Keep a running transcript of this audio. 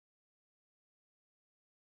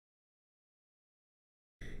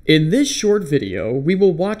In this short video, we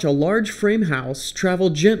will watch a large frame house travel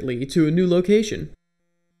gently to a new location.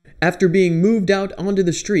 After being moved out onto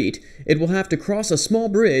the street, it will have to cross a small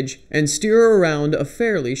bridge and steer around a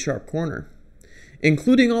fairly sharp corner.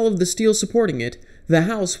 Including all of the steel supporting it, the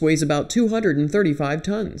house weighs about 235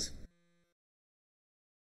 tons.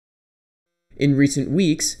 In recent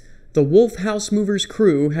weeks, the Wolfe House Movers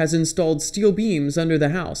crew has installed steel beams under the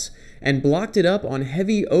house and blocked it up on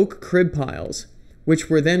heavy oak crib piles, which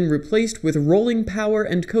were then replaced with rolling power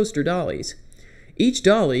and coaster dollies. Each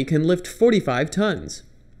dolly can lift 45 tons.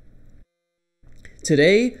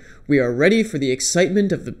 Today, we are ready for the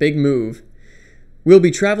excitement of the big move. We'll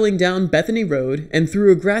be traveling down Bethany Road and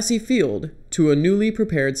through a grassy field to a newly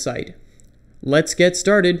prepared site. Let's get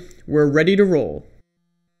started. We're ready to roll.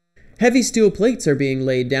 Heavy steel plates are being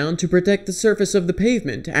laid down to protect the surface of the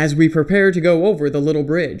pavement as we prepare to go over the little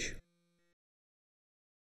bridge.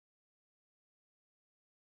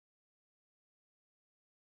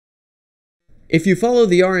 If you follow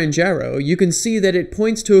the orange arrow, you can see that it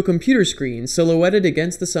points to a computer screen silhouetted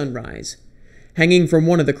against the sunrise. Hanging from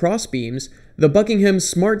one of the crossbeams, the Buckingham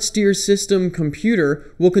Smart Steer System computer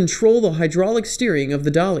will control the hydraulic steering of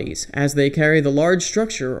the dollies as they carry the large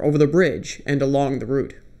structure over the bridge and along the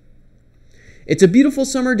route. It's a beautiful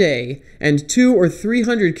summer day, and 200 or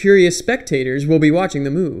 300 curious spectators will be watching the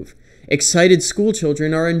move. Excited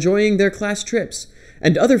schoolchildren are enjoying their class trips,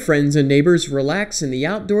 and other friends and neighbors relax in the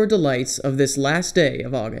outdoor delights of this last day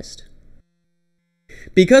of August.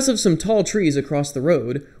 Because of some tall trees across the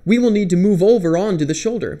road, we will need to move over onto the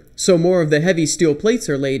shoulder, so more of the heavy steel plates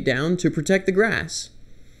are laid down to protect the grass.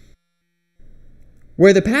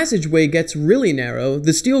 Where the passageway gets really narrow,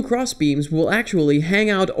 the steel crossbeams will actually hang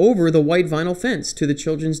out over the white vinyl fence to the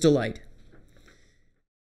children's delight.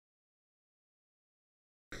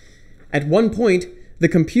 At one point, the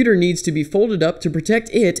computer needs to be folded up to protect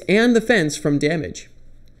it and the fence from damage.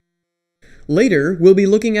 Later, we'll be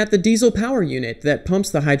looking at the diesel power unit that pumps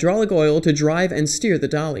the hydraulic oil to drive and steer the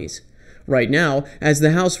dollies. Right now, as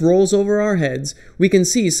the house rolls over our heads, we can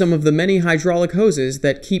see some of the many hydraulic hoses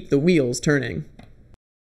that keep the wheels turning.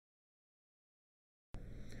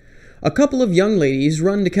 A couple of young ladies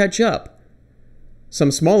run to catch up. Some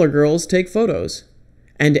smaller girls take photos.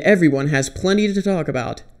 And everyone has plenty to talk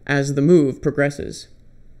about as the move progresses.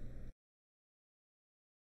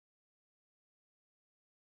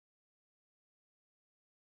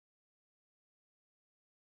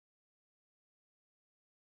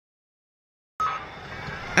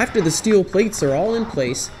 After the steel plates are all in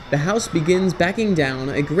place, the house begins backing down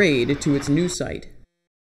a grade to its new site.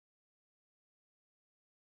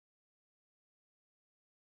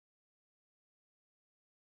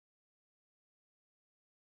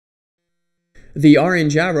 The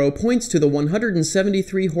orange arrow points to the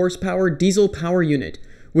 173 horsepower diesel power unit,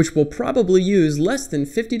 which will probably use less than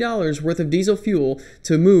 $50 worth of diesel fuel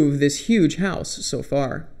to move this huge house so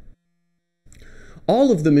far.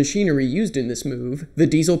 All of the machinery used in this move, the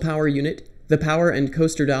diesel power unit, the power and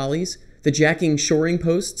coaster dollies, the jacking shoring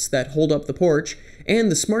posts that hold up the porch, and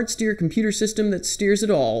the Smart Steer computer system that steers it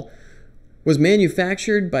all, was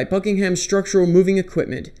manufactured by Buckingham Structural Moving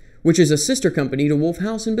Equipment, which is a sister company to Wolfe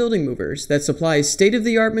House Building Movers that supplies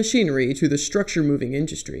state-of-the-art machinery to the structure moving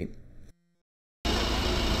industry.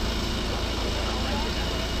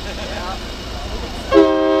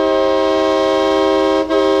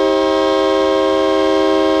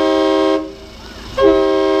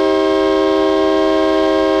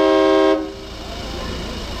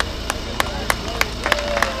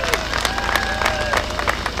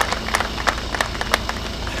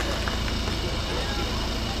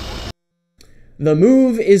 The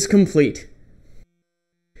move is complete.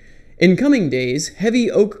 In coming days, heavy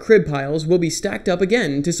oak crib piles will be stacked up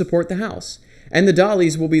again to support the house, and the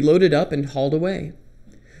dollies will be loaded up and hauled away.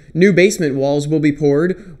 New basement walls will be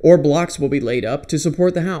poured, or blocks will be laid up to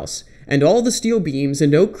support the house, and all the steel beams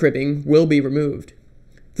and oak cribbing will be removed.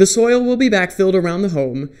 The soil will be backfilled around the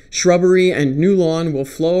home, shrubbery and new lawn will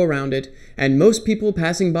flow around it, and most people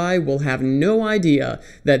passing by will have no idea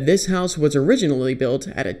that this house was originally built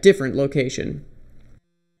at a different location.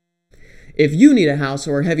 If you need a house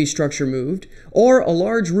or heavy structure moved, or a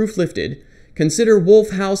large roof lifted, consider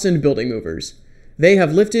Wolfe House Building Movers. They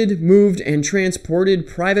have lifted, moved, and transported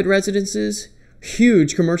private residences,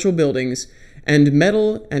 huge commercial buildings, and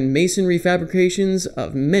metal and masonry fabrications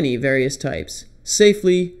of many various types,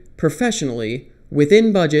 safely, professionally,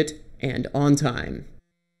 within budget, and on time.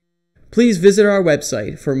 Please visit our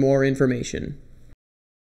website for more information.